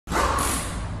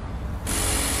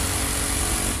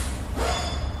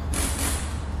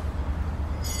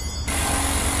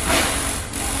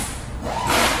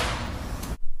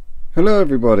Hello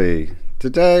everybody,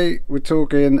 today we're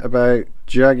talking about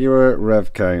Jaguar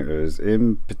rev counters,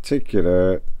 in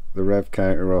particular the rev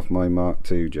counter off my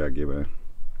Mark II Jaguar.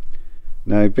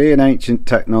 Now, being ancient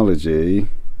technology,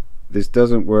 this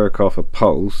doesn't work off a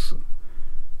pulse,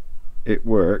 it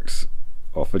works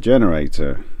off a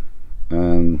generator,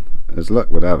 and as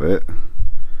luck would have it,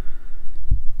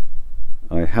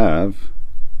 I have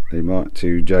a Mark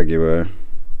II Jaguar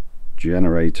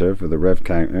generator for the rev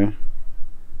counter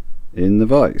in the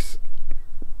vise.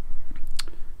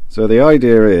 So the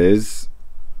idea is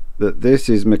that this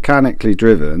is mechanically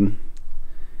driven,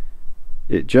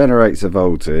 it generates a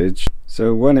voltage,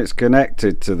 so when it's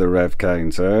connected to the rev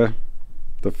counter,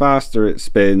 the faster it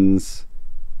spins,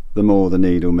 the more the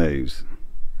needle moves.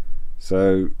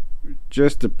 So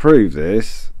just to prove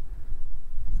this,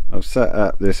 I've set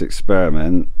up this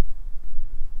experiment.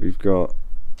 We've got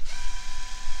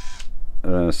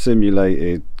a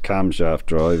simulated camshaft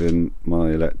drive in my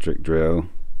electric drill.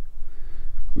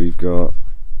 We've got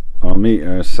our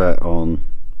meter set on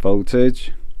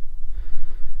voltage.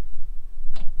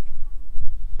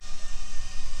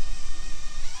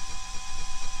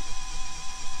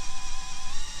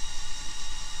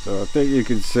 So I think you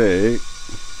can see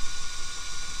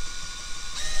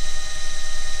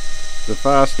the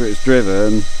faster it's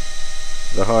driven,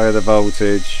 the higher the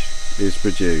voltage is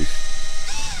produced.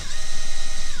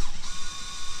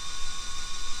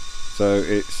 So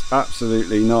it's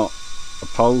absolutely not a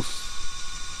pulse,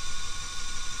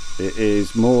 it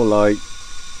is more like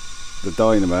the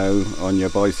dynamo on your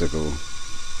bicycle,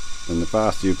 and the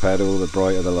faster you pedal the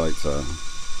brighter the lights are.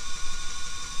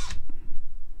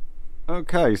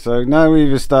 Okay, so now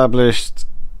we've established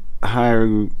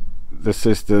how the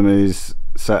system is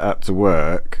set up to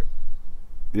work,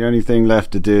 the only thing left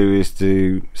to do is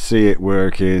to see it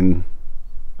working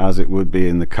as it would be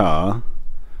in the car,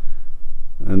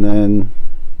 and then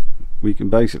we can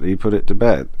basically put it to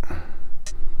bed.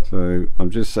 So I'm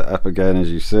just set up again,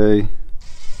 as you see.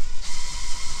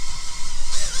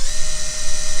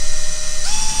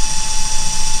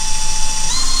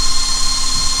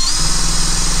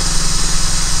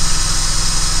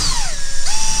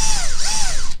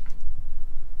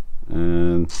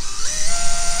 And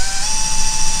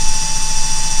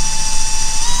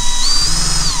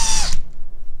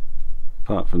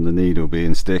apart from the needle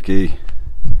being sticky,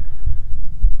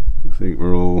 I think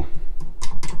we're all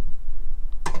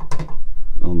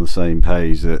on the same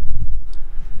page that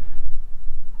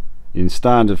in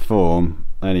standard form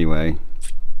anyway,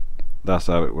 that's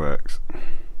how it works.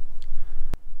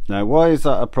 Now, why is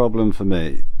that a problem for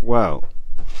me? Well,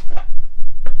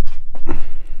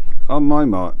 on my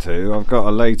Mark II I've got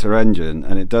a later engine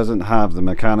and it doesn't have the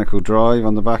mechanical drive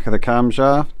on the back of the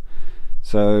camshaft,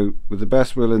 so with the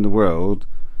best will in the world,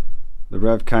 the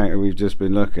rev counter we've just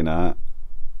been looking at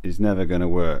is never going to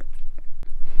work.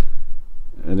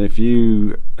 And if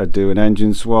you do an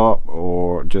engine swap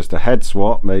or just a head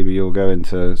swap, maybe you'll go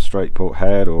into straight port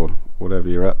head or whatever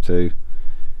you're up to,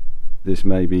 this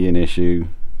may be an issue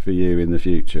for you in the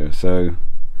future. So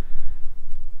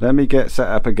let me get set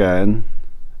up again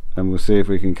and we'll see if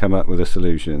we can come up with a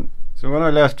solution. So when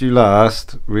I left you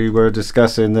last, we were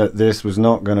discussing that this was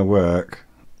not going to work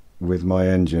with my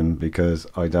engine because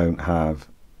I don't have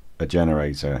a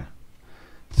generator.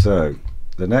 So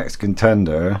the next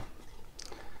contender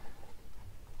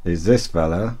is this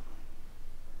fella.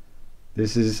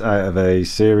 This is out of a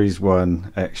Series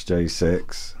 1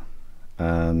 XJ6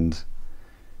 and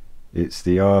it's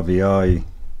the RVI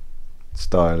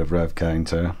style of rev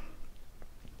counter.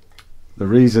 The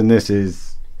reason this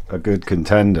is a good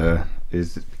contender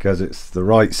is because it's the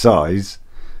right size,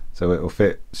 so it will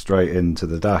fit straight into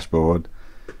the dashboard.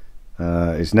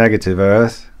 It's negative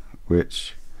earth,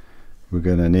 which we're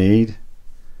going to need.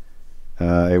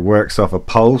 It works off a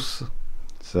pulse,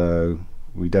 so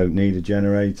we don't need a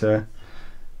generator,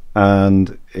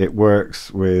 and it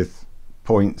works with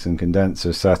points and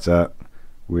condenser setup,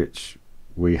 which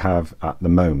we have at the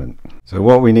moment. So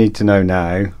what we need to know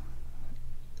now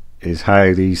is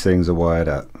how these things are wired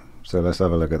up. So let's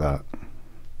have a look at that.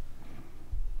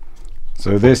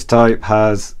 So this type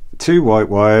has two white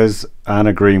wires and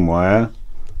a green wire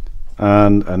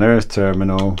and an earth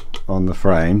terminal on the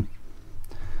frame.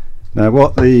 Now,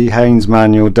 what the Haynes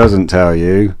manual doesn't tell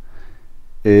you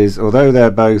is, although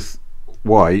they're both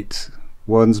white,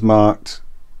 one's marked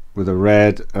with a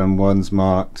red and one's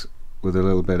marked with a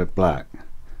little bit of black,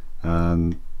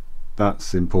 and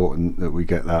that's important that we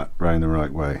get that round the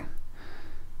right way.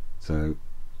 So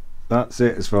that's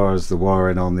it as far as the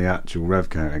wiring on the actual rev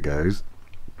counter goes.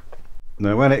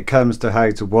 Now, when it comes to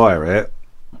how to wire it,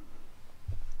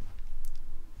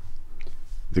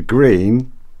 The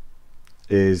green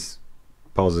is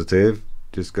positive,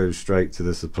 just goes straight to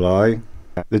the supply.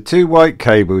 The two white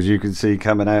cables you can see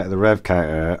coming out of the rev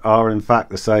counter are in fact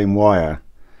the same wire.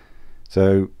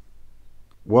 So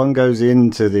one goes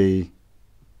into the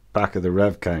back of the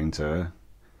rev counter,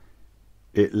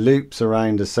 it loops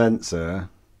around a sensor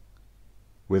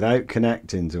without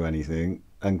connecting to anything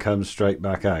and comes straight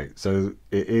back out. So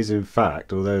it is in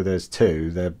fact, although there's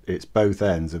two, it's both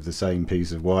ends of the same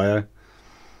piece of wire.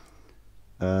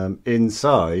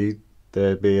 Inside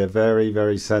there'd be a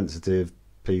very sensitive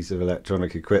piece of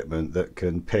electronic equipment that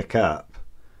can pick up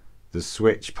the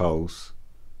switch pulse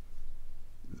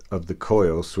of the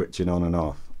coil switching on and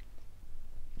off.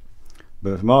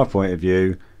 But from our point of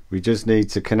view, we just need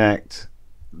to connect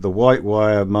the white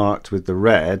wire marked with the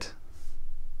red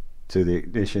to the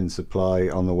ignition supply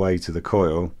on the way to the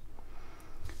coil.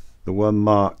 The one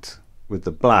marked with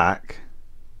the black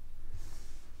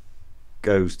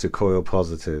goes to coil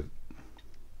positive,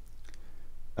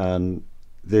 and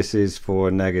this is for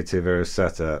a negative earth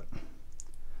setup,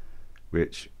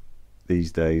 which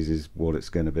these days is what it's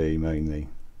going to be mainly.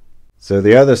 So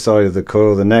the other side of the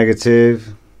coil, the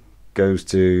negative, goes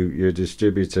to your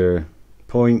distributor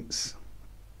points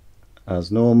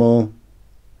as normal,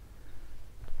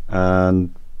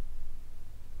 and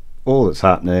all that's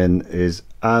happening is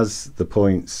as the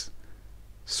points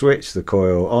switch the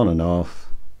coil on and off,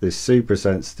 this super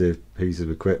sensitive piece of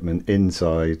equipment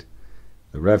inside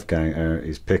the rev counter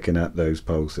is picking up those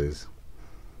pulses.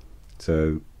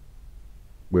 So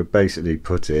we're basically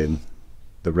putting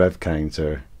the rev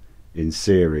counter in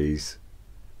series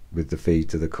with the feed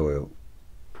to the coil.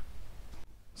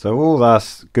 So all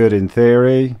that's good in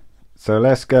theory, so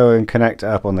let's go and connect it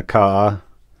up on the car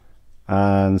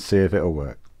and see if it'll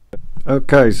work.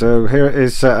 Okay, so here it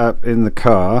is set up in the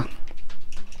car.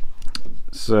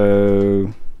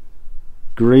 So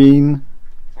green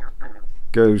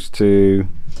goes to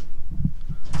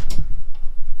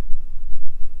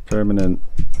permanent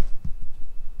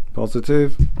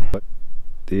positive.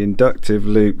 The inductive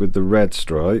loop with the red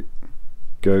stripe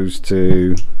goes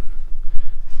to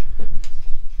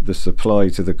the supply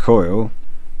to the coil,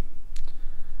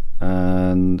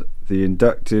 and the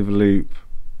inductive loop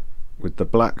with the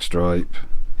black stripe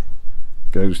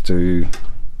goes to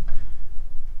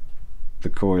the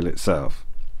coil itself.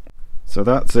 So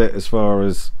that's it as far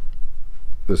as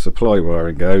the supply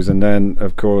wiring goes, and then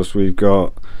of course we've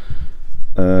got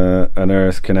an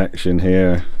earth connection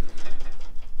here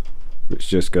which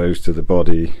just goes to the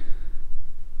body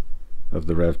of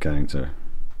the rev counter.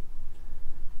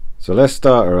 So let's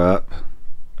start her up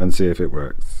and see if it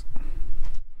works.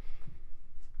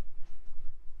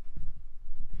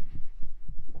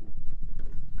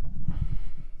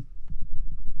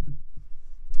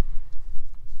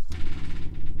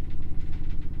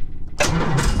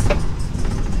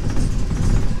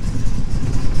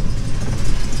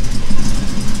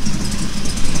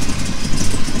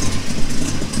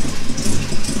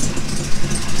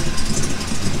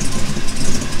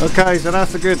 Okay, so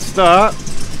that's a good start.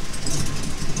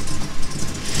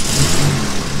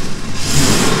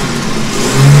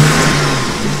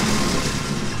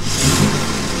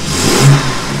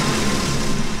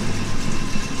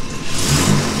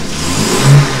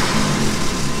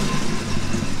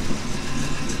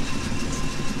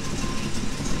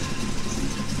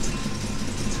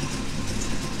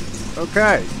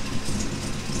 Okay,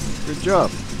 good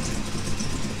job.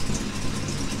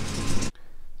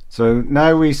 So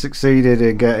now we succeeded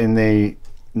in getting the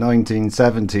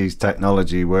 1970s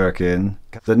technology working.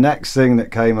 The next thing that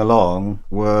came along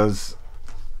was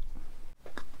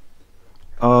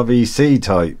RVC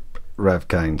type rev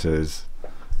counters.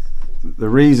 The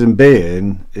reason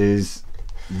being is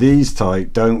these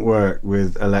type don't work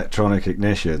with electronic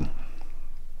ignition.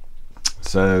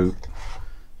 So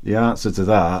the answer to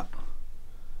that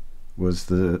was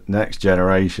the next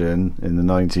generation in the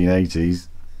 1980s.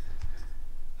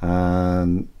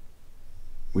 And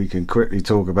we can quickly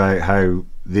talk about how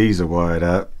these are wired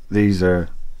up. These are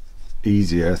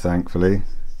easier, thankfully.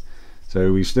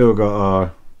 So we've still got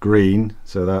our green,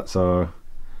 so that's our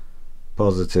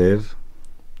positive,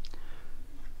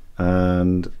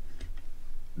 and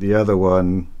the other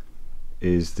one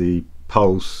is the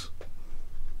pulse,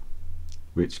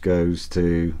 which goes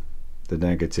to the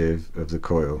negative of the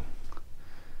coil.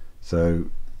 So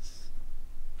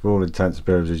for all intents and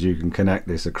purposes, you can connect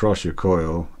this across your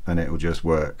coil and it will just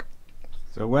work.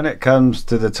 So when it comes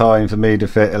to the time for me to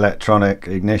fit electronic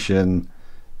ignition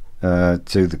to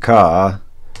the car,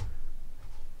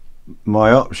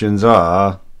 my options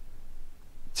are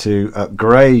to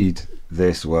upgrade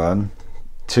this one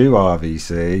to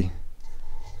RVC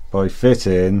by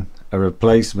fitting a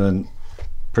replacement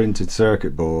printed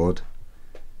circuit board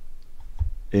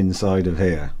inside of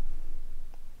here.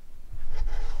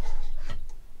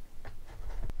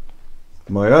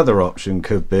 My other option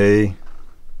could be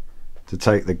to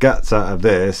take the guts out of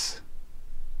this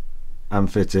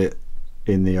and fit it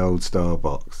in the old star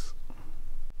box.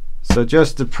 So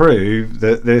just to prove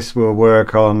that this will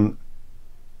work on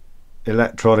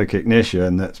electronic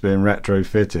ignition that's been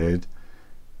retrofitted,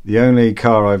 the only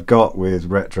car I've got with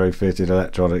retrofitted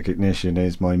electronic ignition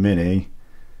is my Mini.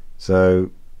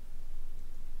 So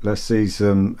let's see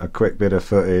a quick bit of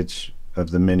footage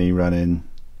of the Mini running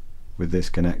with this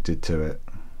connected to it.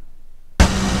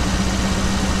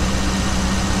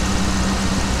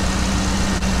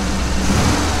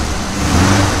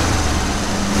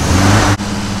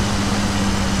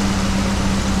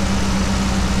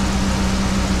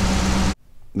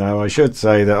 Now I should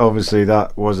say that obviously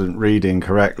that wasn't reading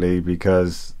correctly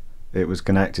because it was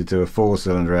connected to a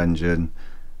 4-cylinder engine,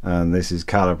 and this is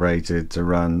calibrated to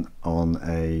run on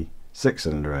a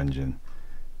 6-cylinder engine.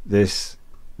 This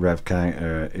rev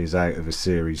counter is out of a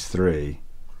Series 3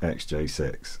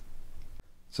 XJ6.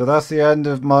 So that's the end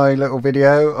of my little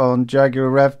video on Jaguar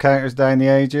rev counters down the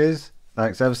ages.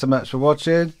 Thanks ever so much for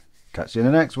watching. Catch you in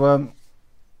the next one.